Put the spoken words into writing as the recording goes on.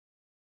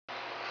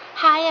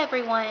Hi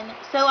everyone.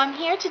 So I'm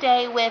here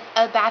today with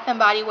a Bath &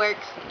 Body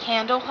Works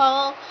candle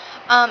haul.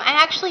 I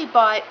actually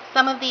bought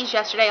some of these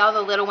yesterday, all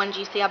the little ones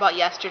you see I bought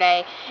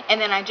yesterday,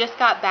 and then I just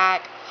got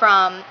back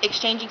from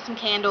exchanging some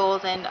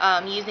candles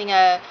and using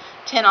a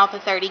 10 off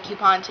of 30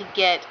 coupon to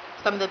get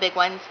some of the big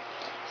ones.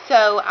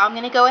 So I'm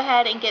going to go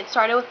ahead and get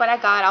started with what I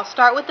got. I'll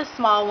start with the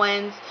small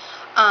ones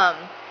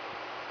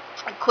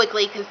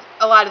quickly because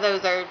a lot of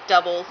those are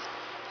doubles.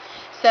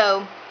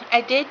 So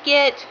I did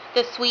get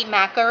the Sweet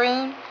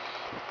Macaron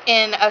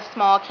in a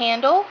small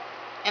candle,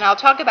 and I'll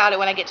talk about it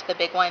when I get to the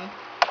big one.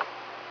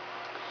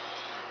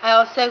 I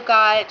also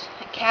got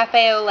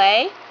Cafe au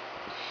Lait,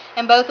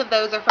 and both of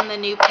those are from the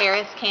new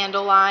Paris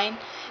candle line.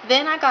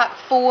 Then I got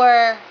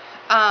 4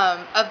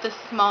 of the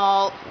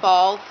small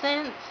fall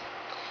scents.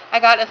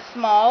 I got a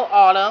small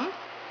autumn,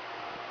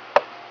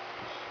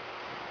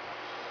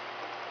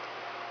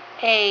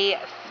 a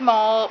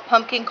small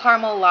pumpkin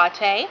caramel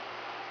latte,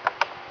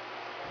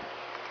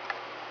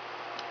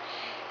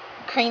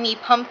 creamy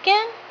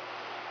pumpkin,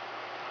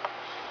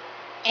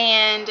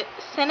 and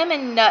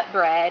cinnamon nut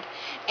bread.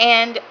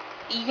 And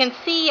you can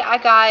see I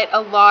got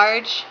a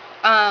large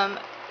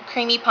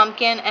creamy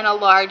pumpkin and a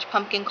large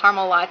pumpkin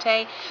caramel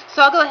latte.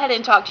 So I'll go ahead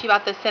and talk to you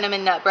about the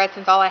cinnamon nut bread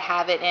since all I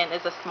have it in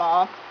is a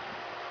small.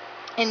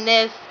 And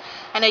this,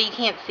 I know you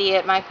can't see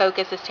it, my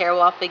focus is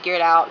terrible, I'll figure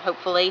it out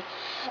hopefully.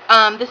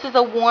 This is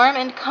a warm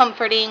and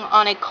comforting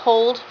on a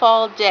cold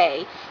fall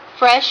day.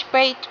 Fresh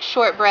baked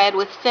shortbread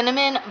with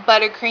cinnamon,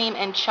 buttercream,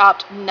 and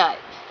chopped nuts.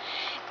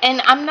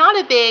 And I'm not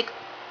a big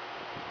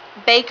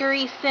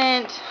bakery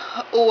scent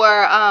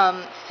or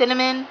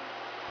cinnamon,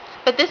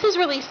 but this is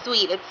really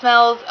sweet. It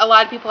smells, a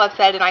lot of people have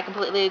said, and I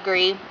completely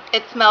agree,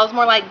 it smells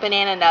more like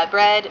banana nut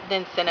bread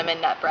than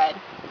cinnamon nut bread.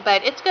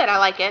 But it's good, I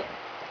like it.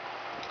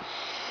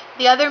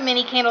 The other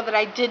mini candle that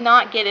I did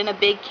not get in a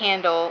big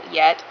candle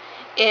yet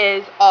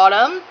is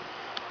Autumn.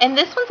 And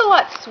this one's a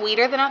lot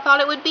sweeter than I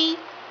thought it would be.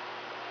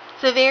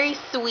 It's a very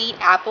sweet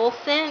apple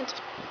scent.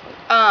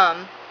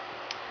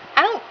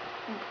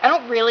 I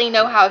don't really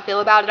know how I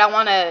feel about it. I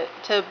want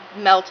to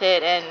melt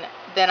it and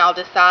then I'll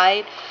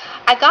decide.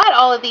 I got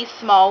all of these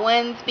small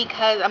ones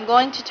because I'm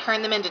going to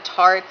turn them into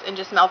tarts and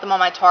just melt them on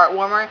my tart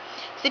warmer.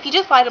 So if you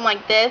just light them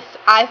like this,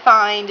 I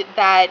find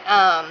that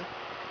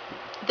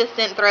the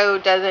scent throw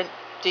doesn't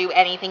do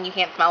anything. You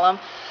can't smell them.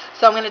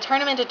 So I'm going to turn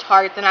them into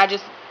tarts, and I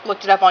just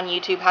looked it up on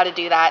YouTube how to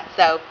do that.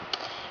 So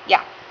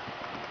yeah.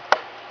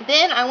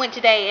 Then I went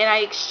today and I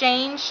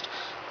exchanged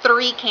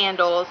 3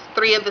 candles,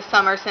 3 of the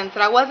summer scents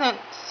that I wasn't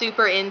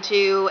super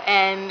into,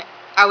 and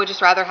I would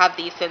just rather have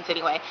these scents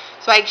anyway.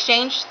 So I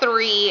exchanged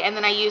 3, and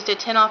then I used a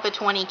 10 off of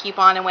 20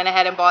 coupon and went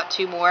ahead and bought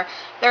 2 more.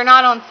 They're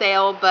not on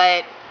sale,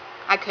 but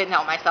I couldn't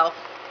help myself.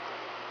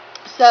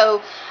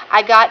 So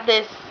I got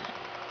this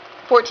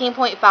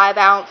 14.5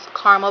 ounce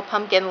caramel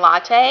pumpkin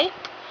latte,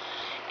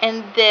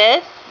 and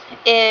this,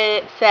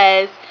 it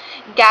says,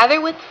 gather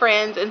with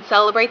friends and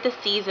celebrate the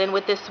season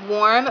with this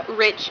warm,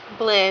 rich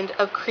blend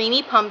of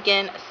creamy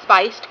pumpkin,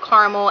 spiced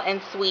caramel, and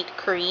sweet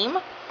cream.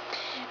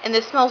 And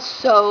this smells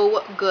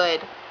so good.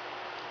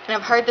 And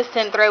I've heard the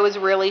scent throw is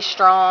really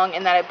strong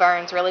and that it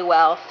burns really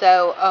well.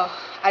 So,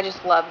 I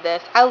just love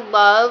this. I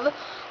love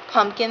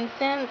pumpkin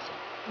scents,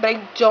 but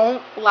I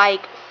don't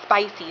like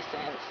spicy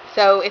scents.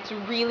 So it's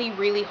really,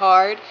 really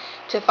hard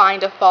to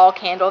find a fall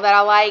candle that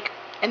I like.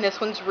 And this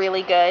one's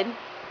really good.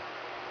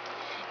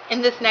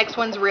 And this next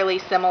one's really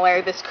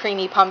similar, this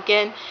creamy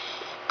pumpkin.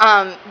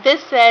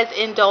 This says,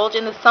 indulge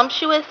in the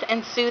sumptuous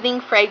and soothing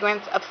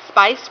fragrance of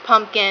spiced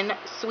pumpkin,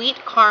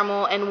 sweet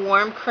caramel, and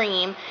warm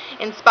cream,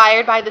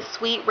 inspired by the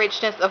sweet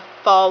richness of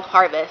fall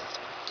harvest.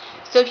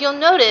 So if you'll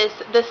notice,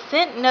 the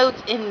scent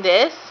notes in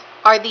this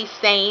are the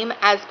same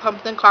as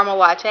pumpkin caramel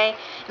latte,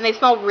 and they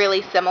smell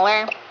really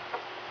similar.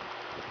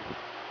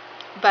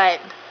 But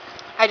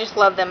I just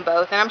love them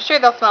both, and I'm sure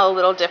they'll smell a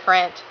little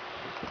different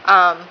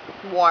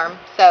warm.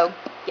 So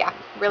yeah,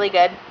 really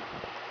good.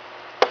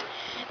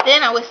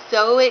 Then I was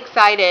so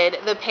excited.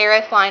 The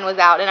Paris line was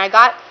out, and I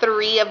got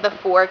 3 of the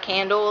 4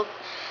 candles.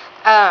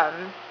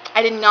 I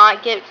did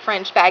not get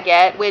French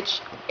baguette, which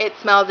it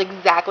smells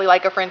exactly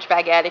like a French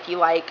baguette. If you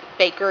like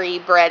bakery,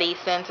 bready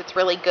scents, it's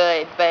really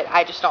good, but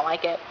I just don't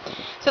like it.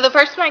 So the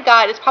first one I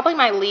got is probably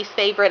my least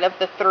favorite of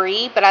the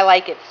 3, but I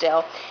like it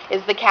still,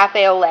 is the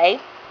Cafe au Lait.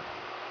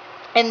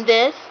 And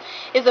this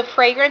is a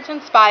fragrance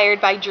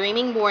inspired by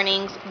dreaming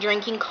mornings,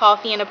 drinking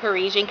coffee in a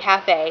Parisian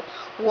cafe,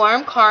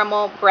 warm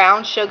caramel,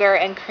 brown sugar,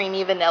 and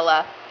creamy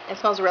vanilla. It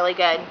smells really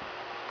good.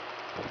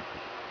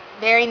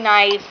 Very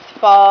nice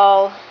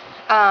fall.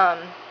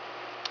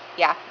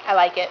 Yeah, I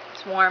like it.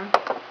 It's warm.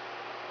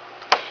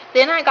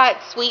 Then I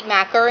got Sweet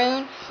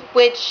Macaron,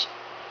 which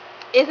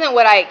isn't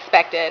what I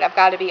expected, I've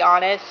got to be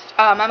honest.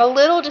 I'm a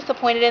little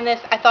disappointed in this.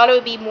 I thought it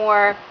would be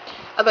more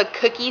of a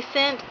cookie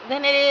scent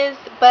than it is,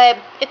 but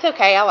it's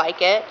okay, I like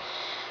it.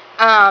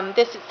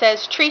 It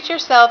says, treat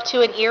yourself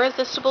to an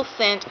irresistible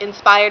scent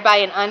inspired by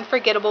an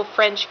unforgettable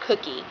French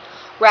cookie.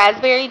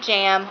 Raspberry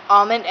jam,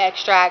 almond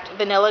extract,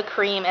 vanilla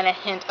cream, and a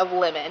hint of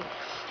lemon.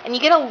 And you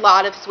get a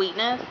lot of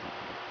sweetness,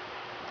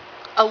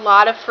 a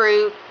lot of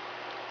fruit,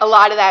 a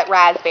lot of that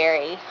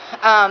raspberry.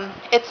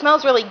 It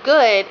smells really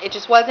good. It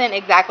just wasn't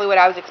exactly what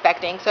I was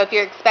expecting. So if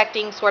you're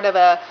expecting sort of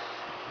a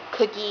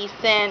cookie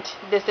scent,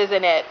 this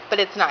isn't it, but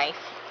it's nice.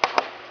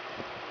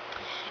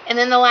 And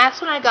then the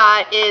last one I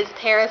got is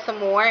Paris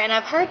Amour, and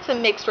I've heard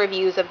some mixed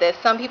reviews of this.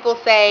 Some people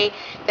say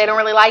they don't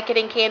really like it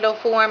in candle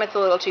form. It's a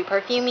little too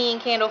perfumey in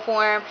candle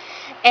form,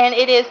 and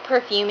it is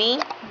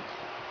perfumey,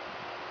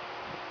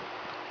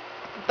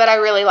 but I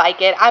really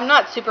like it. I'm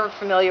not super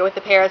familiar with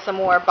the Paris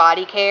Amour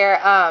body care.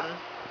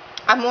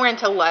 I'm more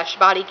into Lush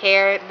body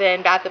care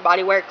than Bath &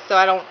 Body Works, so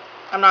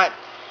I'm not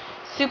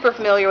super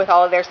familiar with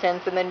all of their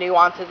scents and the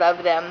nuances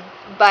of them,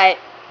 but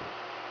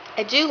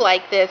I do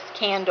like this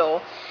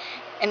candle,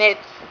 and it's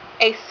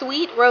a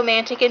sweet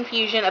romantic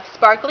infusion of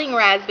sparkling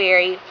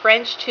raspberry,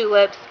 French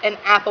tulips, and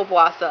apple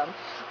blossom,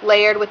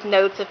 layered with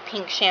notes of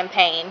pink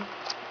champagne.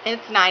 And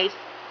it's nice.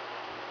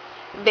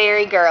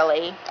 Very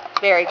girly.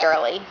 Very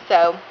girly.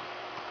 So,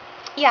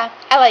 yeah,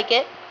 I like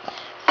it.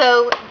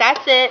 So,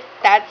 that's it.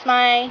 That's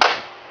my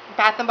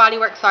Bath & Body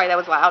Works. Sorry, that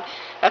was loud.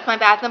 That's my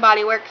Bath &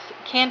 Body Works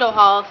candle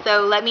haul.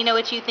 So, let me know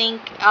what you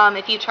think,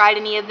 if you tried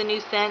any of the new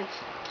scents.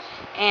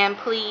 And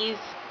please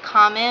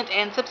comment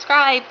and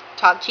subscribe.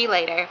 Talk to you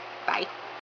later. Bye.